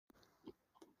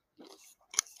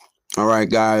All right,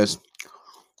 guys.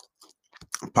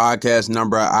 Podcast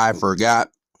number I forgot,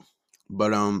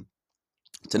 but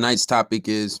tonight's topic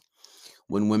is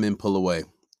when women pull away.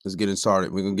 Let's get it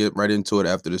started. We're gonna get right into it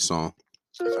after this song.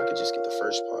 If I could just get the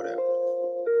first part out.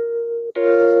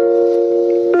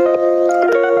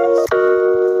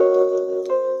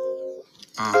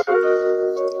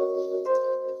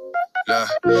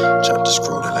 Chop the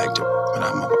screw that like to, but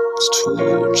I'm a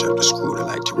tool. Chop the screw that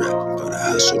like to rap, but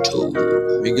I hustle too.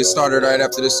 We get started right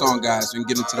after this song, guys. We can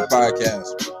get into the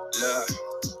podcast.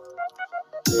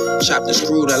 Chop the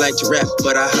screw that like to rap,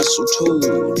 but I hustle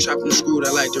too. Chop the screw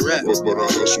that like to rap, but I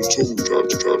hustle too. Chop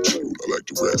the screw that like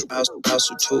to rap,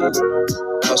 hustle too.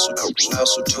 Hustle too.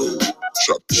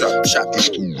 Chop the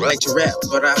screw that like to rap,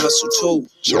 but I hustle too.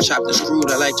 Chop the screw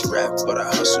that like to rap, but I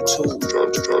hustle too.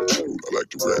 Chop the screw that like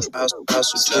to rap,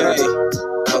 hustle too.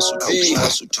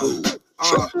 Hustle too.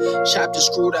 Chop the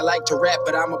screw that like to rap,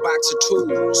 but I'm a boxer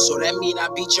too. So that mean I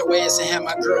beat your ass and have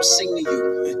my girl sing to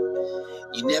you.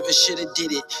 You never should've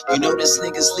did it. You know this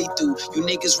niggas lethal. You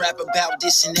niggas rap about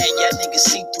this and that. Y'all niggas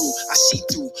see through. I see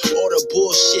through all the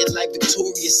bullshit like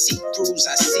Victoria's see-throughs.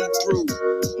 I see through.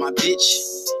 My bitch,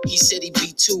 he said he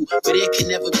be two, but it can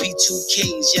never be two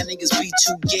Ks. Y'all niggas be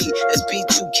too gay. That's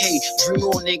B2K. Dream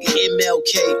on nigga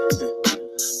MLK.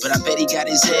 But I bet he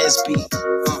got his ass beat.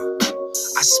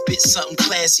 I spit something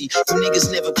classy. You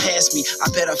niggas never pass me. I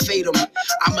bet I fade them.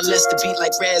 I molest the beat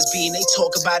like Raspy and they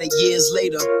talk about it years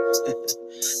later.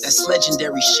 That's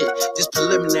legendary shit. This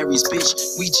preliminaries, bitch.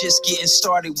 We just getting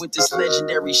started with this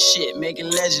legendary shit.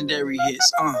 Making legendary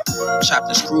hits. Chop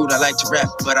the screw, I like to rap,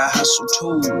 but I hustle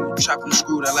too. Chop the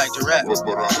screw, I like to rap,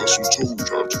 but I hustle too.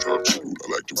 Chop the screw,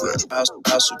 I like to rap. Hustle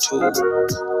too.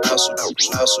 Hustle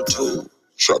too.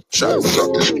 Chop the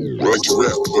screw, I like to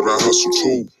rap, but I hustle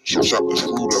too. Chop the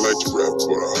screw, I like to rap,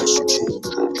 but I hustle too.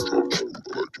 Chop the screw,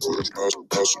 I like to rap,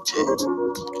 hustle too.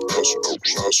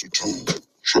 Hustle too.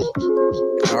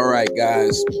 All right,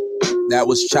 guys. That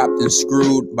was Chopped and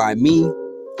Screwed by me,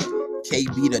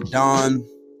 KB the Don.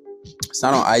 It's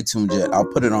not on iTunes yet. I'll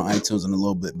put it on iTunes in a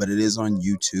little bit, but it is on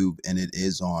YouTube and it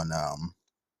is on,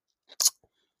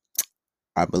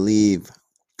 I believe,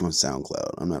 on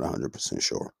SoundCloud. I'm not 100%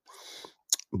 sure.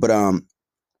 But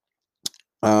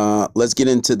let's get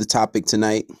into the topic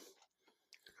tonight.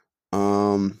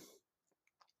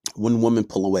 When women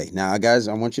pull away. Now, guys,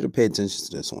 I want you to pay attention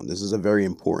to this one. This is a very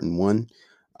important one.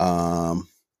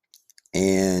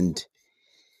 And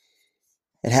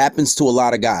it happens to a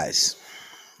lot of guys.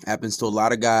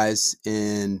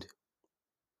 And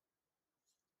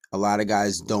a lot of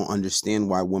guys don't understand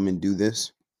why women do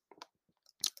this.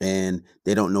 And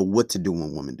they don't know what to do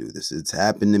when women do this. It's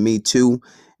happened to me too.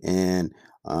 And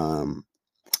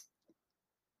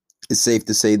it's safe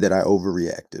to say that I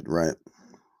overreacted, right?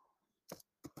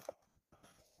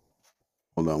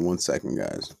 Hold on one second,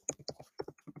 guys.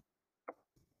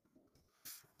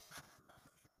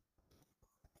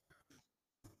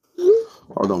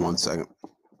 Hold on one second.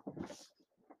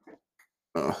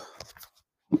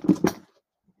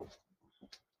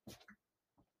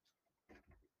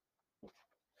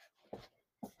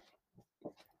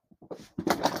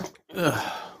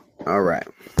 All right.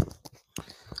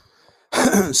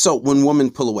 So when women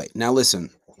pull away. Now listen,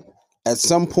 at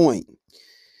some point,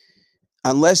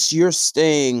 unless you're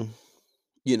staying,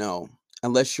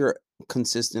 unless you're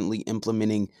consistently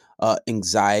implementing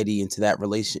anxiety into that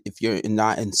relation, if you're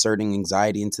not inserting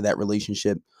anxiety into that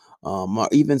relationship, or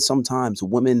even sometimes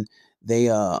women,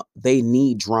 they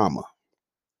need drama.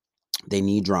 They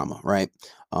need drama, right?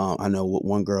 I know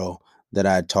one girl that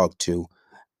I talked to,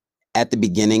 at the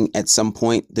beginning, at some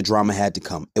point, the drama had to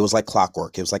come. It was like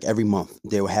clockwork. It was like every month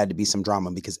there had to be some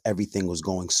drama because everything was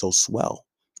going so swell,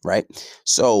 right?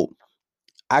 So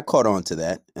I caught on to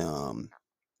that.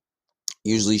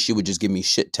 Usually she would just give me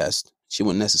shit test. She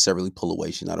wouldn't necessarily pull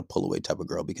away. She's not a pull away type of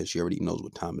girl because she already knows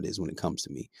what time it is when it comes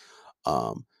to me.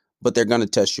 But they're going to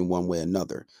test you one way or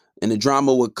another. And the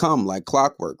drama would come like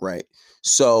clockwork, right?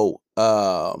 So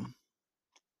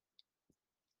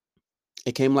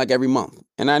it came like every month.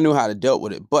 And I knew how to deal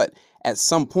with it. But at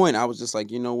some point, I was just like,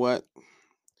 you know what?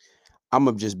 I'm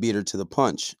going to just beat her to the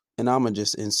punch. And I'm going to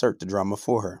just insert the drama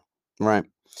for her, right?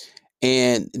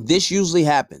 And this usually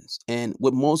happens. And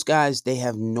with most guys, they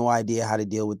have no idea how to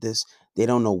deal with this. They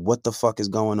don't know what the fuck is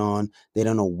going on. They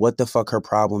don't know what the fuck her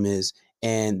problem is.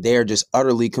 And they're just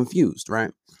utterly confused, right?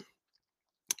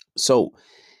 So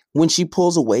when she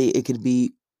pulls away, it could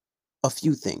be a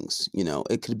few things,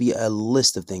 it could be a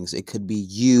list of things. It could be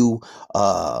you,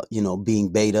 being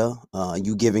beta,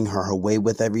 you giving her way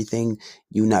with everything,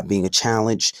 you not being a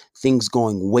challenge, things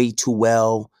going way too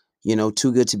well,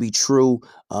 too good to be true.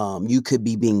 You could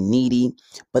be being needy,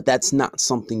 but that's not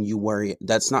something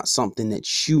that's not something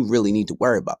that you really need to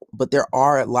worry about. But there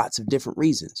are lots of different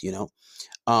reasons,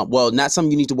 well, not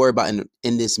something you need to worry about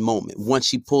in this moment. Once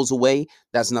she pulls away,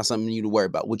 that's not something you need to worry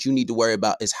about. What you need to worry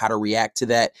about is how to react to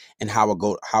that and how to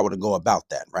go about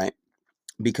that, right?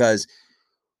 Because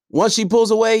once she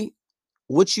pulls away,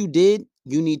 what you did,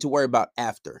 you need to worry about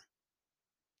after.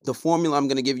 The formula I'm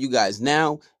going to give you guys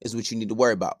now is what you need to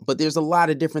worry about. But there's a lot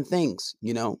of different things,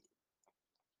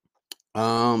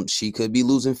 She could be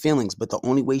losing feelings, but the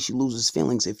only way she loses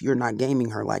feelings if you're not gaming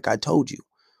her, like I told you.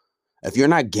 If you're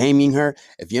not gaming her,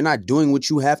 if you're not doing what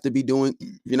you have to be doing,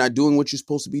 if you're not doing what you're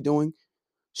supposed to be doing,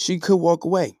 she could walk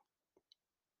away.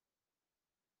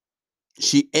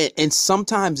 And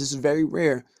sometimes this is very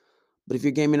rare, but if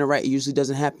you're gaming her right, it usually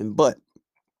doesn't happen. But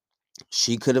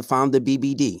she could have found the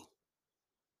BBD.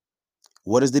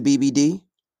 What is the BBD?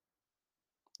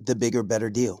 The bigger, better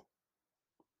deal.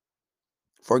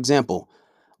 For example,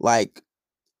 like,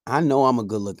 I know I'm a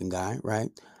good looking guy, right?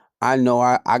 I know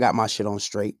I got my shit on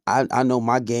straight. I know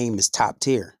my game is top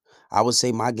tier. I would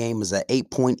say my game is an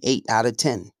 8.8 out of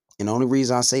 10. And the only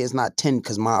reason I say it's not 10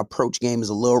 because my approach game is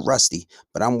a little rusty,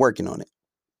 but I'm working on it.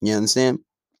 You understand?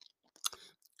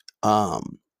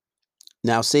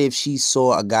 Now say if she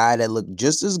saw a guy that looked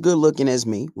just as good looking as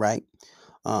me, right?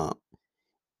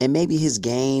 And maybe his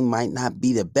game might not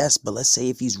be the best, but let's say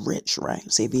if he's rich, right?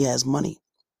 Say if he has money.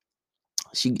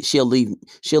 She'll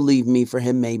leave me for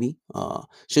him, maybe.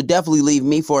 She'll definitely leave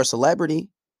me for a celebrity.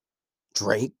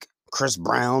 Drake, Chris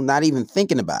Brown, not even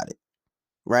thinking about it,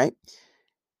 right?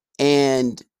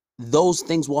 And those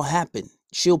things will happen.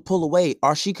 She'll pull away,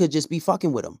 or she could just be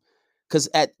fucking with him. Because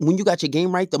when you got your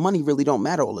game right, the money really don't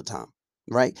matter all the time,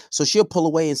 right? So she'll pull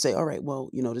away and say, all right, well,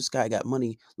 this guy got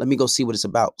money. Let me go see what it's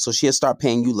about. So she'll start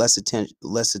paying you less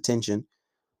attention.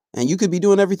 And you could be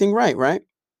doing everything right, right?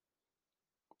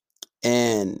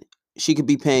 And she could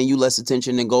be paying you less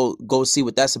attention and go see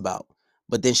what that's about.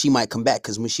 But then she might come back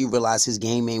because when she realizes his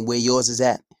game ain't where yours is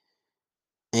at,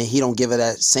 and he don't give her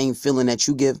that same feeling that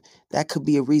you give, that could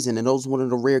be a reason. And those are one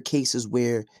of the rare cases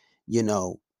where,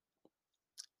 you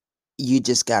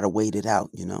just gotta wait it out,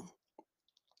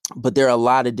 But there are a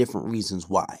lot of different reasons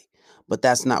why. But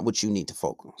that's not what you need to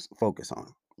focus on.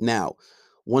 Now,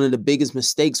 one of the biggest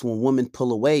mistakes when women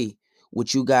pull away,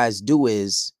 what you guys do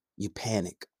is you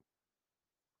panic.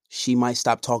 She might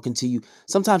stop talking to you.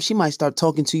 Sometimes she might start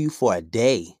talking to you for a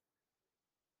day.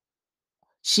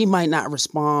 She might not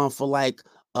respond for like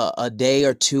a day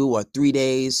or 2 or 3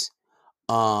 days,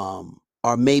 or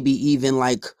maybe even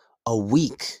like a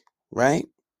week, right?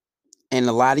 And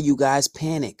a lot of you guys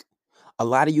panic.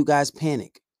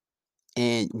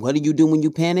 And what do you do when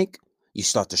you panic? You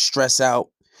start to stress out.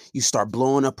 You start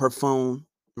blowing up her phone,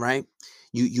 right?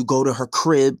 You go to her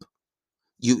crib.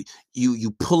 You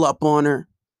pull up on her.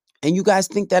 And you guys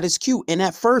think that is cute. And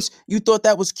at first, you thought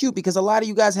that was cute because a lot of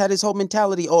you guys had this whole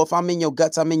mentality, oh, if I'm in your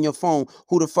guts, I'm in your phone.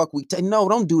 Who the fuck we take? No,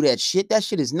 don't do that shit. That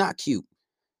shit is not cute.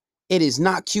 It is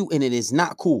not cute and it is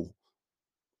not cool.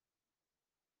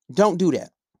 Don't do that.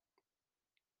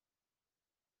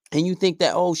 And you think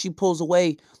that, oh, she pulls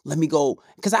away, let me go.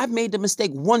 Because I've made the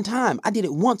mistake one time. I did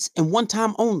it once and one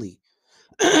time only.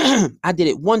 I did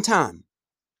it one time.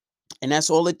 And that's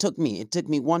all it took me. It took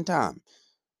me one time.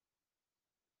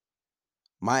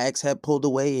 My ex had pulled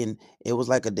away and it was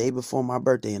like a day before my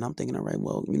birthday. And I'm thinking, all right,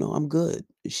 well, I'm good.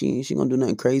 She gonna do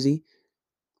nothing crazy.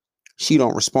 She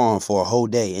don't respond for a whole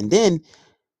day. And then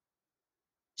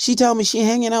she told me she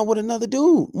hanging out with another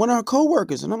dude, one of her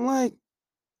coworkers. And I'm like,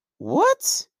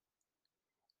 what?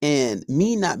 And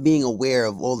me not being aware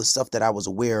of all the stuff that I was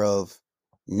aware of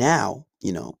now,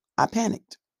 I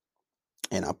panicked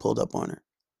and I pulled up on her.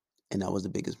 And that was the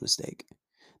biggest mistake.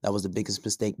 That was the biggest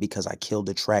mistake because I killed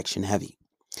attraction heavy.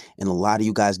 And a lot of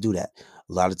you guys do that.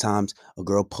 A lot of times a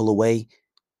girl pull away.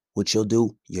 What you'll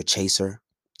do, you'll chase her.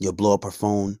 You'll blow up her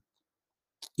phone.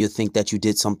 You'll think that you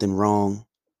did something wrong.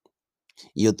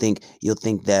 You'll think that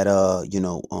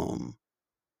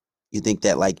you think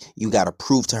that like you gotta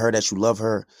prove to her that you love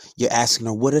her. You're asking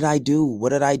her, what did I do? What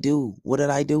did I do? What did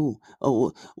I do?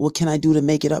 Oh, what can I do to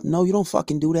make it up? No, you don't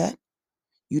fucking do that.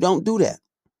 You don't do that.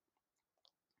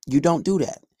 You don't do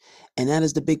that. And that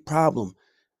is the big problem.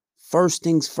 First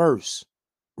things first.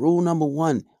 Rule number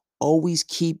 1, always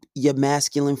keep your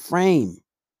masculine frame.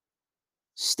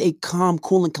 Stay calm,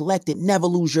 cool, and collected. Never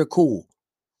lose your cool.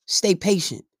 Stay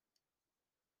patient.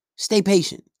 Stay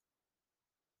patient.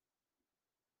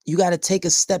 You got to take a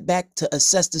step back to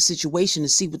assess the situation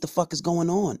and see what the fuck is going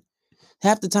on.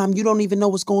 Half the time you don't even know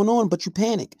what's going on, but you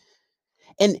panic.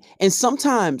 And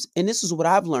sometimes, and this is what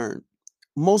I've learned,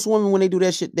 Most women, when they do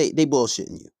that shit, they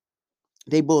bullshitting you.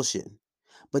 They bullshitting.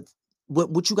 But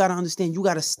what you gotta understand, you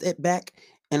gotta step back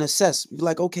and assess. You're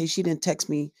like, okay, she didn't text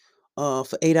me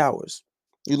for 8 hours.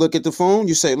 You look at the phone,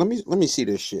 you say, let me see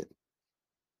this shit.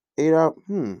 8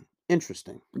 hours.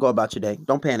 Interesting. Go about your day.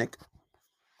 Don't panic.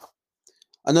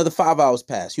 Another 5 hours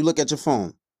pass. You look at your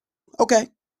phone. Okay.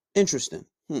 Interesting.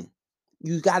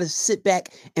 You gotta sit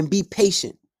back and be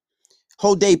patient.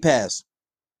 Whole day pass.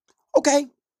 Okay.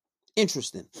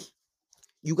 Interesting.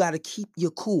 You gotta keep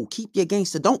your cool. Keep your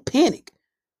gangster. Don't panic.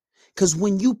 Because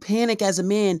when you panic as a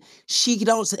man, she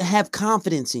don't have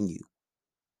confidence in you.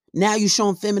 Now you're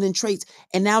showing feminine traits,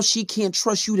 and now she can't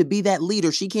trust you to be that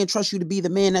leader. She can't trust you to be the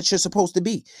man that you're supposed to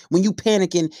be when you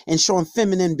panicking and showing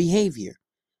feminine behavior.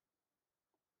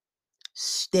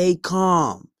 Stay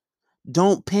calm.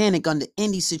 Don't panic under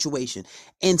any situation.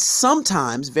 And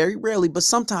sometimes, very rarely, but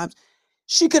sometimes,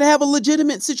 she could have a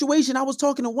legitimate situation. I was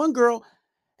talking to one girl,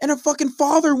 and her fucking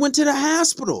father went to the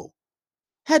hospital.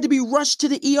 Had to be rushed to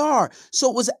the ER. So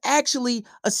it was actually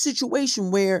a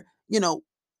situation where,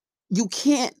 you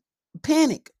can't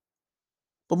panic.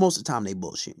 But most of the time they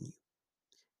bullshitting you.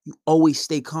 You always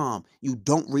stay calm. You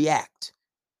don't react.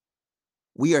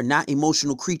 We are not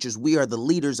emotional creatures. We are the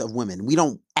leaders of women. We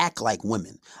don't act like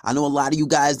women. I know a lot of you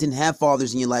guys didn't have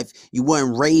fathers in your life. You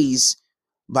weren't raised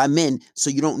by men, so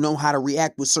you don't know how to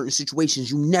react with certain situations.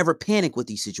 You never panic with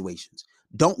these situations.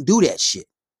 Don't do that shit.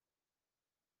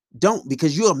 Don't,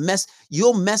 because you'll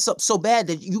mess up so bad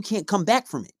that you can't come back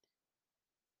from it.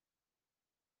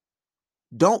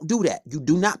 Don't do that. You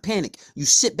do not panic. You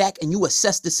sit back and you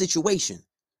assess the situation.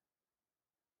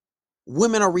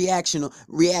 Women are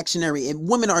reactionary, and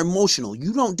women are emotional.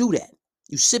 You don't do that.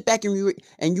 You sit back and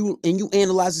you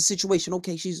analyze the situation.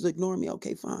 Okay, she's ignoring me.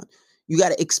 Okay, fine. You got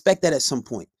to expect that at some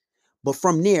point. But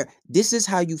from there, this is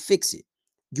how you fix it.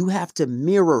 You have to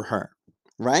mirror her,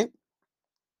 right?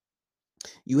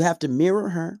 You have to mirror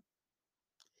her,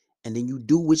 and then you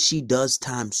do what she does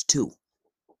times 2.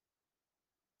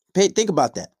 Think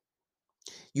about that.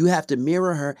 You have to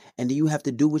mirror her, and then you have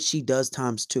to do what she does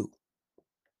times 2.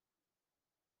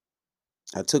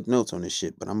 I took notes on this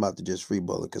shit, but I'm about to just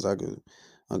freeball it because I could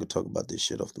talk about this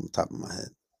shit off the top of my head.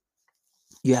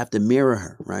 You have to mirror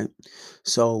her, right?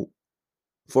 So,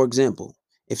 for example,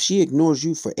 if she ignores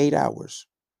you for 8 hours,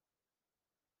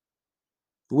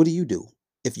 what do?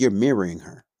 If you're mirroring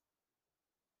her?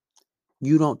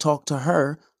 You don't talk to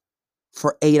her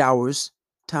for 8 hours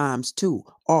times 2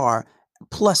 or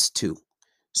plus 2.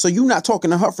 So you're not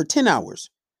talking to her for 10 hours.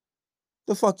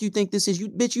 The fuck you think this is? You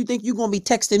think you gonna be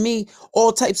texting me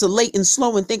all types of late and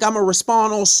slow and think I'm gonna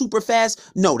respond all super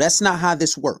fast? No, that's not how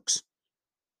this works.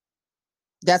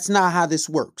 That's not how this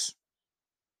works.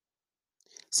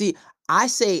 See, I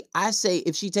say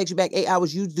if she takes you back 8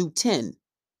 hours, you do 10.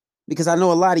 Because I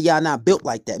know a lot of y'all not built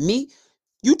like that. Me,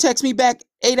 you text me back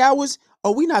 8 hours,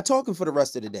 oh, we not talking for the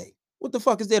rest of the day. What the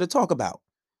fuck is there to talk about?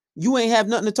 You ain't have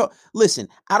nothing to talk. Listen,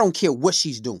 I don't care what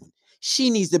she's doing. She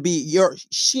needs to be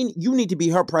you need to be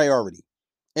her priority.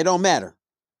 It don't matter.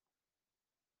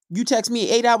 You text me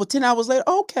 8 hours, 10 hours later,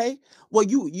 okay. Well,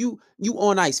 you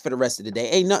on ice for the rest of the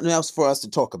day. Ain't nothing else for us to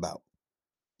talk about.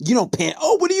 You don't panic.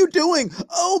 Oh, what are you doing?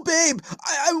 Oh, babe,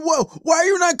 why are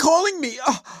you not calling me?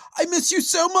 I miss you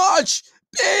so much.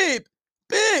 Babe.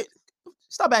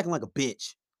 Stop acting like a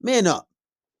bitch. Man up.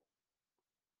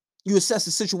 You assess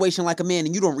the situation like a man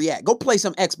and you don't react. Go play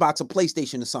some Xbox or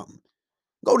PlayStation or something.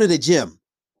 Go to the gym.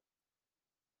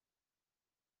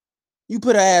 You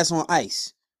put her ass on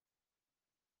ice.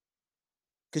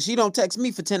 Because she don't text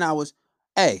me for 10 hours.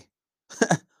 Hey,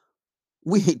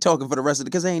 we ain't talking for the rest of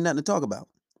it because there ain't nothing to talk about.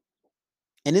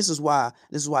 And this is why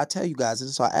I tell you guys, this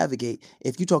is why I advocate.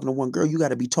 If you're talking to one girl, you got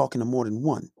to be talking to more than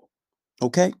one.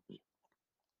 Okay?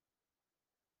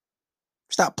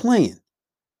 Stop playing.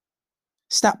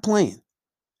 Stop playing.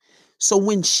 So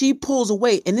when she pulls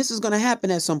away, and this is going to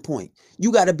happen at some point,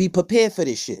 you got to be prepared for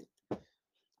this shit.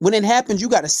 When it happens, you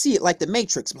got to see it like the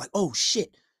Matrix. Like, oh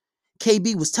shit,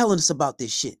 KB was telling us about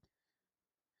this shit.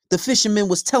 The fisherman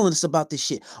was telling us about this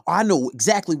shit. Oh, I know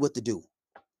exactly what to do.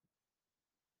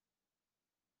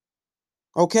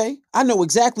 Okay? I know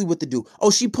exactly what to do.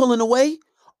 Oh, she pulling away?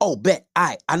 Oh, bet.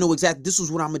 I know exactly. This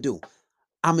is what I'm going to do.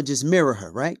 I'm going to just mirror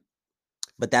her, right?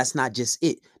 But that's not just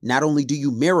it. Not only do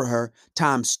you mirror her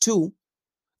times 2,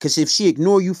 because if she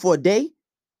ignore you for a day,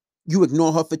 you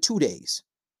ignore her for 2 days.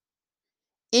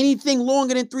 Anything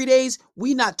longer than 3 days,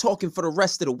 we not talking for the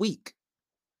rest of the week.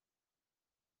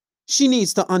 She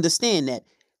needs to understand that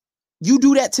you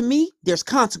do that to me, there's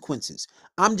consequences.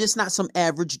 I'm just not some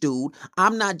average dude.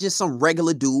 I'm not just some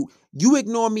regular dude. You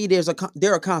ignore me,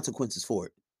 there are consequences for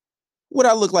it. What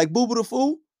I look like, Boo Boo the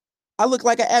Fool? I look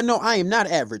like no, I am not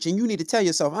average. And you need to tell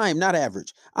yourself, I am not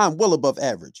average. I'm well above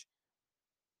average.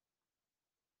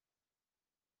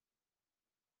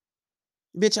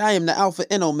 Bitch, I am the alpha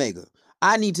and omega.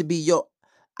 I need to be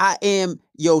I am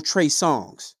your Trey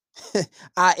Songz.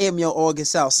 I am your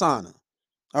August Alsana.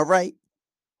 All right?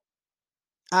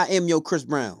 I am your Chris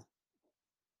Brown.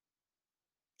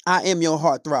 I am your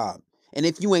heartthrob. And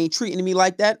if you ain't treating me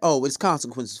like that, oh, it's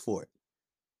consequences for it.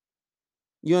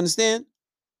 You understand?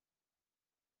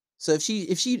 So if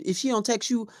she don't text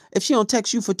you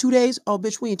for 2 days, oh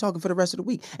bitch, we ain't talking for the rest of the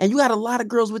week. And you got a lot of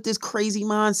girls with this crazy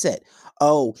mindset.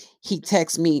 Oh, he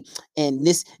texts me, and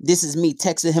this is me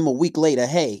texting him a week later.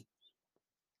 Hey.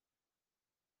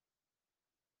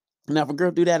 Now if a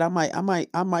girl do that, I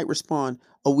might respond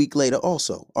a week later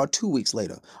also, or 2 weeks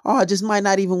later. Or I just might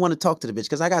not even want to talk to the bitch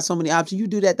because I got so many options. You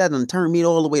do that doesn't turn me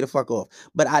all the way the fuck off.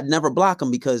 But I'd never block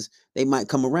them because they might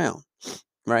come around,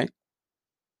 right?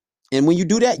 And when you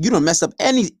do that, you don't mess up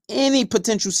any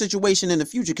potential situation in the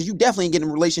future because you definitely ain't getting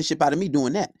a relationship out of me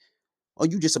doing that. Or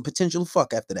you just a potential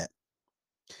fuck after that.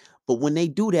 But when they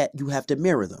do that, you have to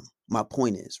mirror them. My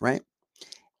point is, right?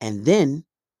 And then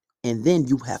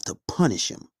you have to punish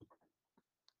them.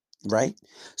 Right?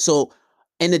 So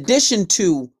in addition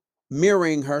to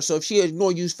mirroring her, so if she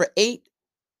ignore you for 8,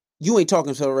 you ain't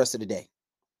talking for the rest of the day.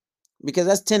 Because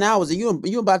that's 10 hours and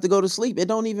you about to go to sleep. It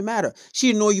don't even matter. She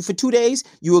ignore you for 2 days,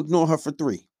 you ignore her for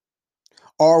 3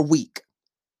 or a week.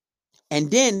 And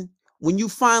then when you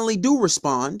finally do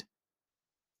respond,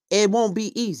 it won't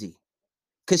be easy.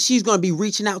 Because she's going to be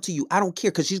reaching out to you. I don't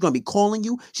care because she's going to be calling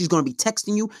you. She's going to be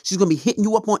texting you. She's going to be hitting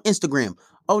you up on Instagram.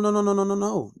 Oh,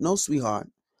 no. No, sweetheart.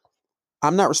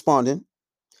 I'm not responding.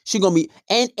 She gonna be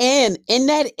and in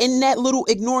that little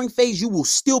ignoring phase, you will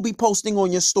still be posting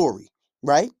on your story,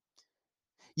 right?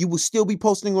 You will still be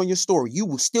posting on your story. You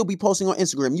will still be posting on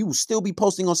Instagram. You will still be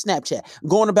posting on Snapchat,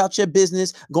 going about your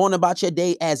business, going about your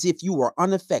day as if you were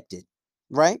unaffected,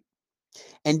 right?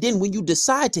 And then when you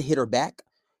decide to hit her back,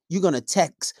 you're gonna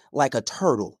text like a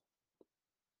turtle.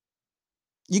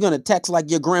 You're gonna text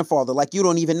like your grandfather, like you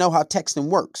don't even know how texting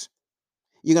works.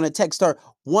 You're gonna text her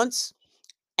once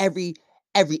every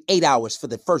 8 hours for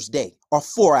the first day or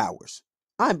 4 hours.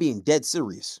 I'm being dead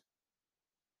serious.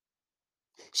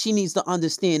 She needs to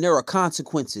understand there are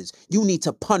consequences. You need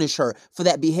to punish her for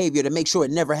that behavior to make sure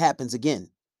it never happens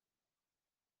again.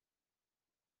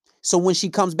 So when she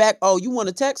comes back, oh, you want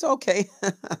to text? Okay.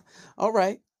 All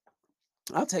right.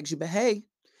 I'll text you, but hey.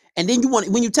 And then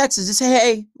when you text her, just say,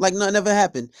 hey, like nothing ever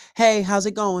happened. Hey, how's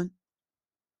it going?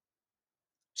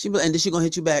 And then she gonna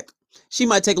hit you back. She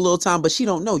might take a little time, but she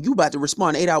don't know. You about to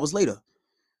respond 8 hours later.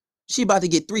 She about to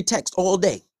get 3 texts all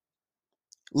day.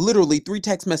 Literally 3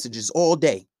 text messages all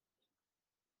day.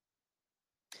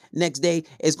 Next day,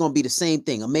 it's going to be the same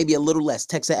thing, or maybe a little less.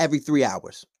 Text her every 3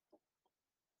 hours.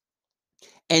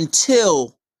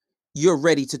 Until you're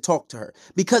ready to talk to her.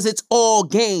 Because it's all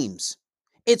games.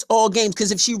 It's all games.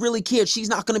 Because if she really cared, she's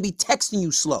not going to be texting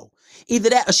you slow. Either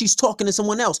that or she's talking to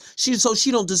someone else. So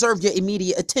she don't deserve your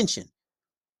immediate attention.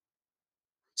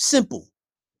 Simple.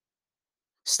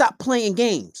 Stop playing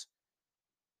games.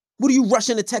 What are you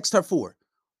rushing to text her for?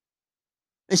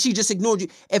 And she just ignored you.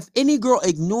 If any girl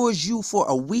ignores you for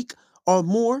a week or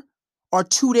more, or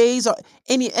 2 days, or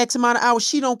any X amount of hours,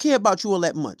 she don't care about you all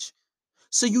that much.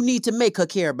 So you need to make her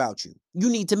care about you. You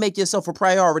need to make yourself a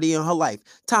priority in her life.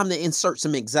 Time to insert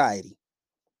some anxiety.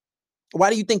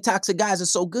 Why do you think toxic guys are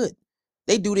so good?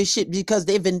 They do this shit because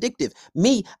they're vindictive.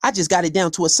 Me, I just got it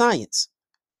down to a science.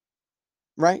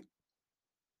 Right?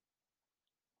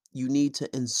 You need to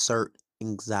insert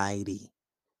anxiety.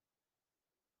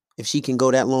 If she can go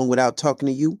that long without talking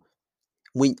to you,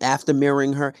 after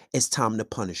mirroring her, it's time to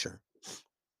punish her.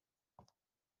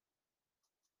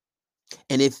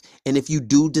 And if you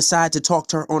do decide to talk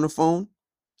to her on the phone,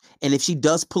 and if she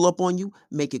does pull up on you,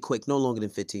 make it quick, no longer than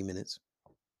 15 minutes.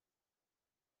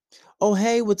 Oh,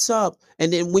 hey, what's up?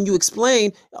 And then when you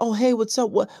explain, oh, hey, what's up?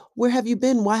 Where have you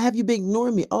been? Why have you been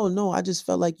ignoring me? Oh, no, I just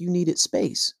felt like you needed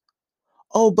space.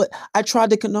 Oh, but I tried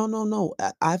to, no.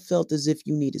 I felt as if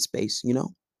you needed space, you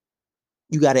know?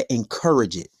 You got to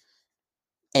encourage it.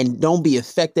 And don't be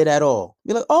affected at all.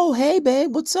 Be like, oh, hey,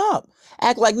 babe, what's up?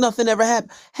 Act like nothing ever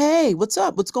happened. Hey, what's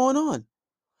up? What's going on?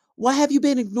 Why have you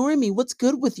been ignoring me? What's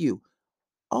good with you?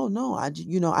 Oh, no, I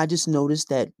just noticed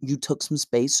that you took some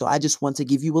space, so I just want to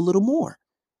give you a little more.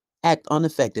 Act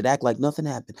unaffected. Act like nothing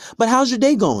happened. But how's your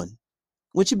day going?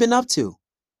 What you been up to?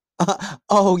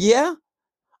 Oh, yeah?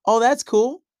 Oh, that's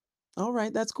cool. All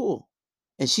right, that's cool.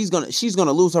 And she's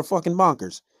gonna lose her fucking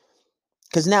bonkers.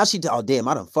 Because now oh, damn,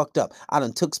 I done fucked up. I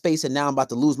done took space and now I'm about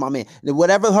to lose my man.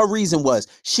 Whatever her reason was,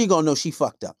 she gonna know she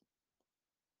fucked up.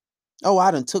 Oh,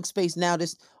 I done took space now.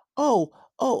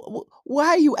 Why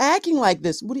are you acting like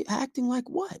this? What are you acting like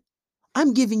what?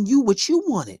 I'm giving you what you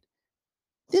wanted.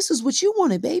 This is what you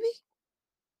wanted, baby.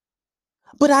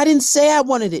 But I didn't say I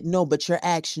wanted it. No, but your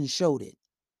actions showed it.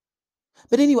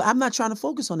 But anyway, I'm not trying to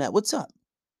focus on that. What's up?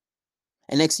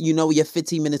 And next thing you know, your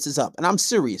 15 minutes is up. And I'm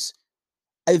serious.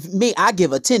 I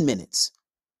give her 10 minutes.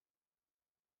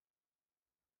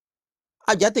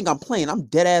 I think I'm playing. I'm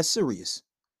dead ass serious.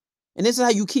 And this is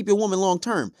how you keep your woman long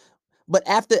term. But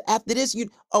after this,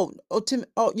 Tim,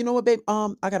 you know what, babe?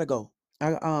 I gotta go.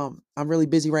 I'm really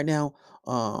busy right now.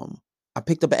 I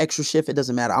picked up an extra shift. It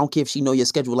doesn't matter. I don't care if she know your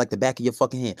schedule like the back of your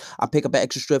fucking hand. I pick up an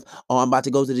extra shift. Oh, I'm about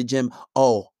to go to the gym.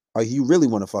 Oh, or you really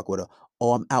want to fuck with her?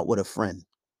 Oh, I'm out with a friend.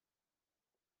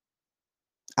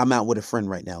 I'm out with a friend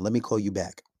right now. Let me call you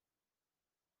back.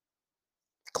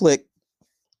 Click.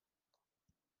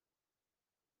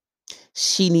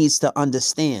 She needs to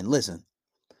understand. Listen.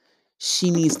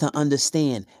 She needs to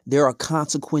understand there are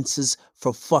consequences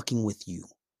for fucking with you.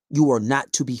 You are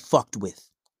not to be fucked with.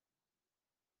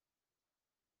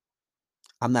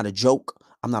 I'm not a joke.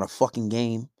 I'm not a fucking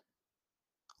game.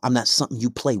 I'm not something you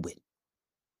play with.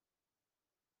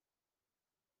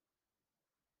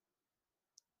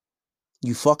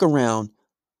 You fuck around,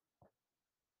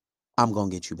 I'm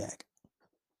going to get you back.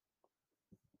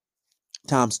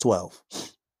 Times 12.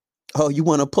 Oh, you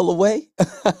want to pull away?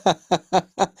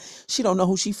 She don't know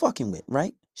who she fucking with,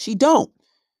 right? She don't.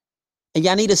 And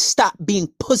y'all need to stop being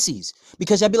pussies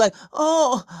because y'all be like,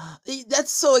 oh,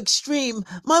 that's so extreme.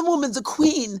 My woman's a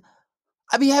queen.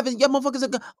 I be having y'all motherfuckers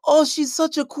like, oh, she's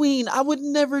such a queen. I would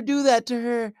never do that to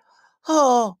her.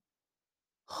 Oh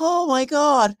my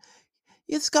God.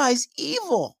 This guy's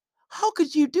evil. How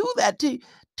could you do that to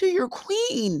your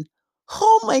queen?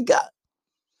 Oh my God.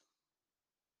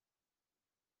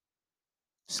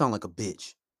 Sound like a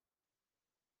bitch.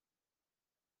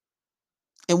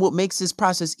 And what makes this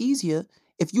process easier,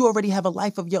 if you already have a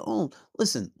life of your own.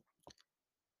 Listen,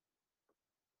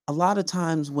 a lot of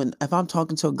times if I'm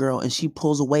talking to a girl and she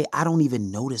pulls away, I don't even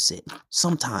notice it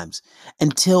sometimes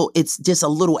until it's just a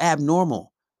little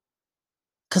abnormal.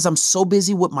 Because I'm so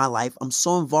busy with my life. I'm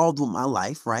so involved with my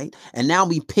life, right? And now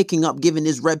me picking up, giving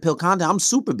this red pill content, I'm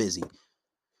super busy.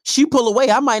 She pull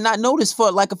away, I might not notice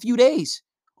for like a few days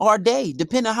or a day,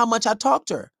 depending on how much I talk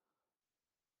to her.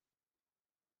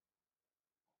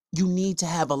 You need to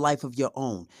have a life of your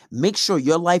own. Make sure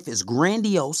your life is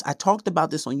grandiose. I talked about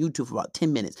this on YouTube for about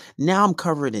 10 minutes. Now I'm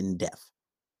covered in depth.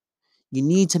 You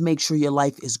need to make sure your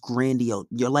life is grandiose.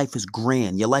 Your life is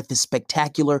grand. Your life is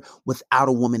spectacular without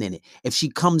a woman in it. If she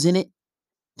comes in it,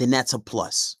 then that's a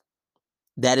plus.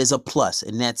 That is a plus,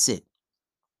 and that's it.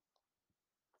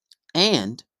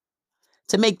 And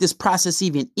to make this process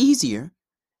even easier,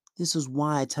 this is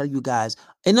why I tell you guys,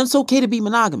 and it's okay to be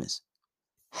monogamous.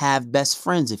 Have best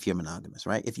friends if you're monogamous,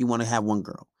 right? If you want to have one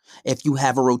girl. If you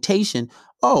have a rotation,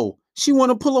 oh, she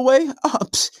want to pull away? Oh,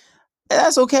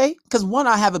 that's okay. Because one,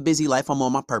 I have a busy life. I'm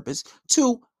on my purpose.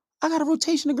 Two, I got a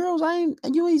rotation of girls.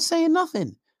 You ain't saying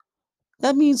nothing.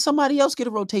 That means somebody else get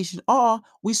a rotation. Or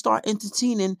we start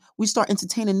entertaining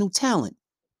new talent.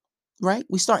 Right?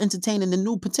 We start entertaining the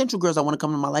new potential girls I want to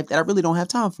come in my life that I really don't have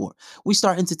time for. We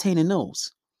start entertaining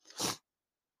those.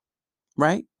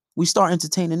 Right? We start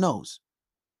entertaining those.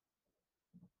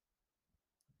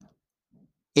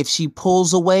 If she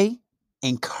pulls away,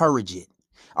 encourage it.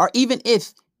 Or even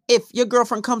if your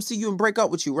girlfriend comes to you and break up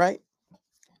with you, right?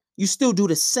 You still do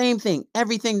the same thing,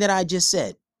 everything that I just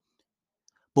said.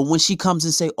 But when she comes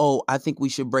and say, oh, I think we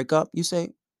should break up, you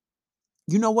say,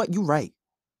 you know what? You're right.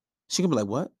 She can be like,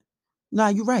 what? Nah,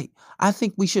 you're right. I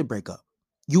think we should break up.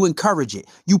 You encourage it.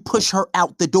 You push her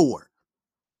out the door.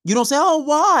 You don't say, oh,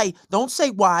 why? Don't say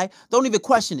why. Don't even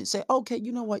question it. Say, okay,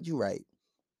 you know what? You're right.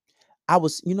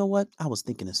 You know what? I was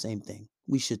thinking the same thing.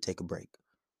 We should take a break.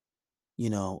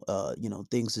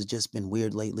 Things has just been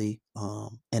weird lately.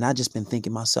 And I just been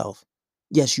thinking myself,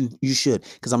 yes, you should.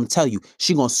 Cause I'm gonna tell you,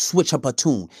 she gonna switch up her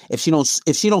tune. If she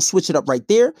don't switch it up right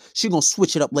there, she gonna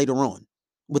switch it up later on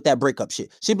with that breakup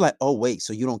shit. She'd be like, oh, wait,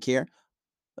 so you don't care?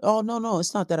 Oh, no,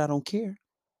 it's not that I don't care.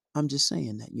 I'm just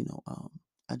saying that,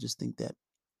 I just think that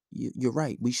you're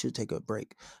right. We should take a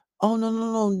break. Oh,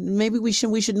 no. Maybe we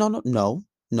should.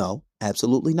 No,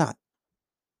 absolutely not.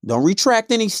 Don't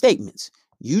retract any statements.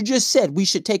 You just said we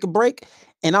should take a break,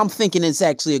 and I'm thinking it's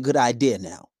actually a good idea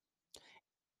now.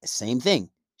 Same thing.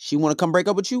 She want to come break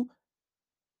up with you?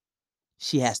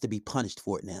 She has to be punished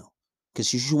for it now. Because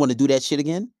she want to do that shit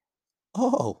again?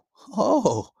 Oh.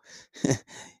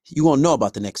 You won't know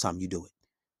about the next time you do it.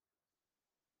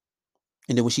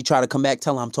 And then when she try to come back,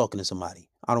 tell her I'm talking to somebody.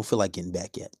 I don't feel like getting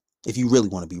back yet. If you really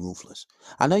want to be ruthless.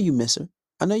 I know you miss her.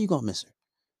 I know you're going to miss her.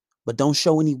 But don't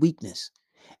show any weakness.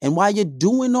 And while you're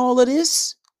doing all of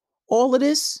this, while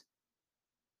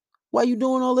you're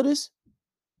doing all of this,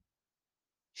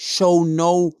 show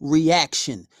no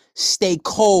reaction. Stay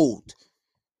cold.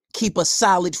 Keep a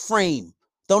solid frame.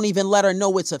 Don't even let her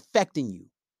know it's affecting you.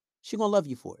 She's going to love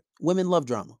you for it. Women love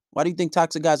drama. Why do you think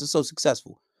toxic guys are so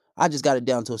successful? I just got it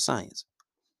down to a science.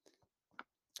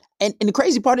 And the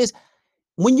crazy part is,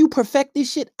 when you perfect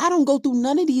this shit, I don't go through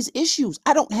none of these issues.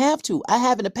 I don't have to. I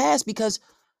have in the past because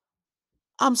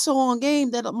I'm so on game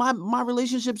that my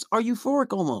relationships are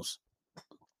euphoric almost.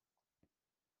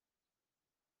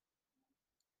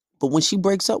 But when she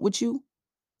breaks up with you,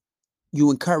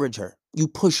 you encourage her. You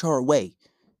push her away.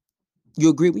 You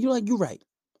agree with, you're like, you're right.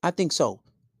 I think so.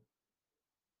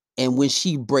 And when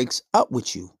she breaks up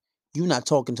with you, you're not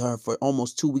talking to her for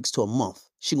almost 2 weeks to a month.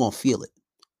 She gonna feel it.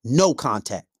 No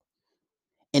contact.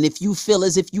 And if you feel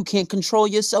as if you can't control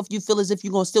yourself, you feel as if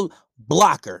you're gonna still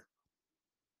block her.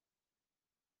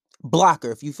 Block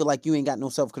her if you feel like you ain't got no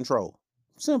self-control.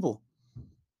 Simple.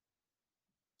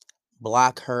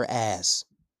 Block her ass.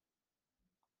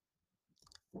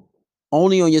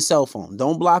 Only on your cell phone.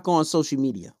 Don't block her on social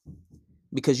media.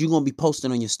 Because you're going to be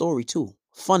posting on your story too.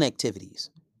 Fun activities.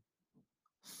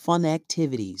 Fun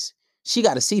activities. She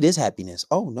got to see this happiness.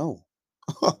 Oh no.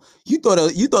 You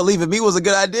thought leaving me was a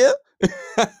good idea?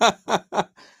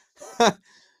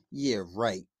 Yeah,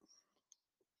 right.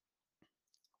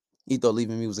 You thought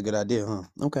leaving me was a good idea, huh?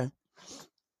 Okay.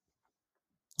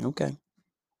 Okay.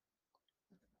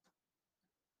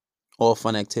 All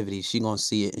fun activities. She gonna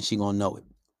see it and she gonna know it.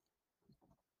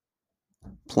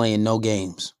 Playing no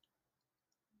games.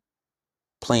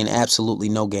 Playing absolutely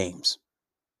no games.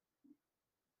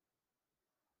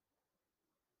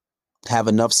 Have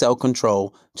enough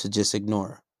self-control to just ignore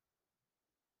her.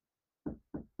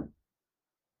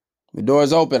 The door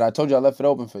is open. I told you I left it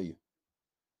open for you.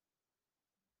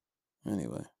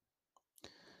 Anyway.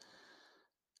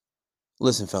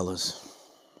 Listen, fellas.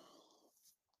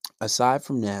 Aside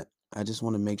from that, I just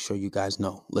want to make sure you guys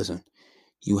know. Listen,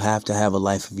 you have to have a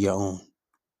life of your own.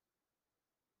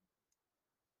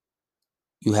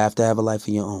 You have to have a life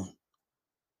of your own.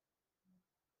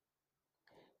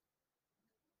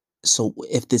 So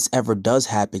if this ever does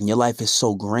happen, your life is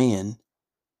so grand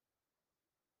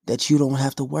that you don't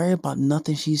have to worry about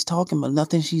nothing she's talking about,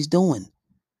 nothing she's doing.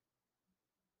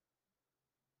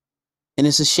 And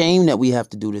it's a shame that we have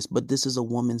to do this, but this is a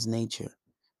woman's nature.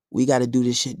 We got to do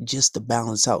this shit just to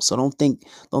balance out. So don't think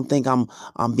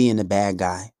I'm being a bad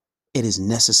guy. It is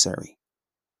necessary.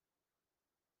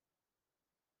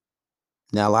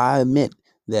 Now I admit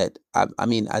that I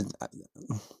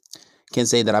can't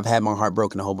say that I've had my heart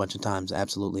broken a whole bunch of times.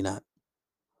 Absolutely not.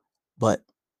 But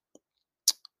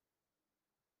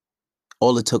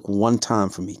all it took one time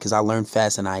for me, because I learn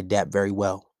fast and I adapt very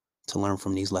well to learn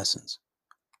from these lessons.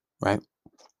 Right?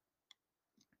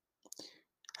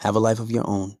 Have a life of your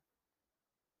own.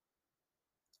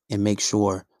 And make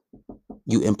sure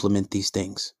you implement these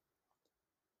things.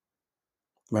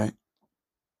 Right?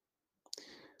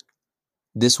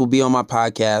 This will be on my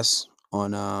podcast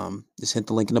on just hit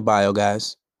the link in the bio,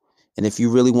 guys. And if you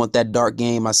really want that dark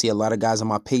game, I see a lot of guys on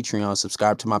my Patreon.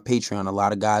 Subscribe to my Patreon. A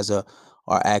lot of guys are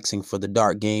asking for the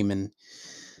dark game, and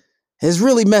it's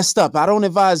really messed up. I don't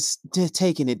advise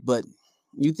taking it, but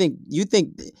you think,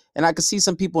 and I can see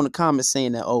some people in the comments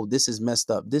saying that, oh, this is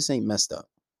messed up. This ain't messed up.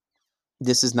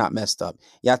 This is not messed up.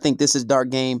 Yeah, I think this is dark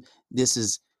game. This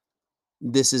is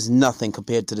nothing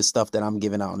compared to the stuff that I'm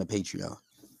giving out on the Patreon.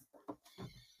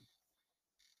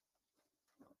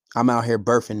 I'm out here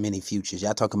birthing many futures.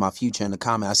 Y'all talking about future in the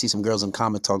comment. I see some girls in the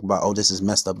comment talking about, oh, this is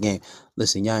messed up game.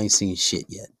 Listen, y'all ain't seen shit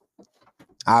yet.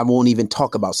 I won't even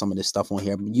talk about some of this stuff on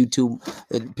here. YouTube,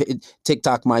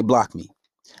 TikTok might block me.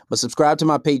 But subscribe to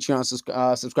my Patreon.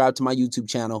 Subscribe to my YouTube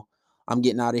channel. I'm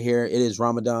getting out of here. It is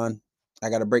Ramadan. I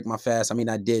got to break my fast. I mean,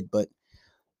 I did, but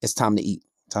it's time to eat.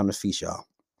 Time to feast, y'all.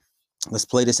 Let's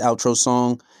play this outro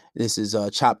song. This is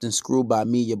Chopped and Screwed by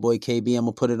me, your boy KB. I'm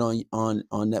gonna put it on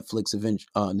Netflix.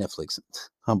 Netflix.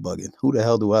 I'm bugging. Who the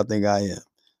hell do I think I am?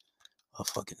 A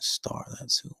fucking star.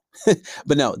 That's who.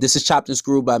 But no, this is Chopped and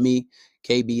Screwed by me,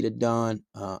 KB the Don,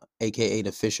 aka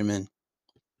the Fisherman.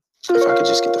 If I could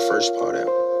just get the first part out.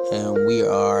 And we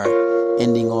are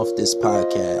ending off this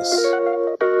podcast.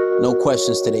 No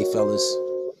questions today, fellas.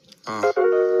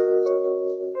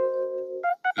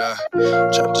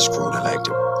 Chop the screwed, I like to,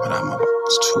 but I'm a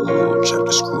tool. Chop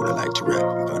the screwed, I like to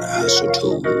rap, but I hustle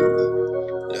too.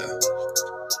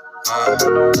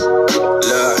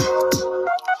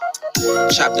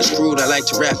 Chopped and screwed, I like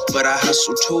to rap, but I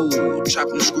hustle too.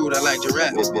 Chopped and screwed, I like to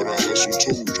rap, but I hustle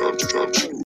too. Chop, chop, chop.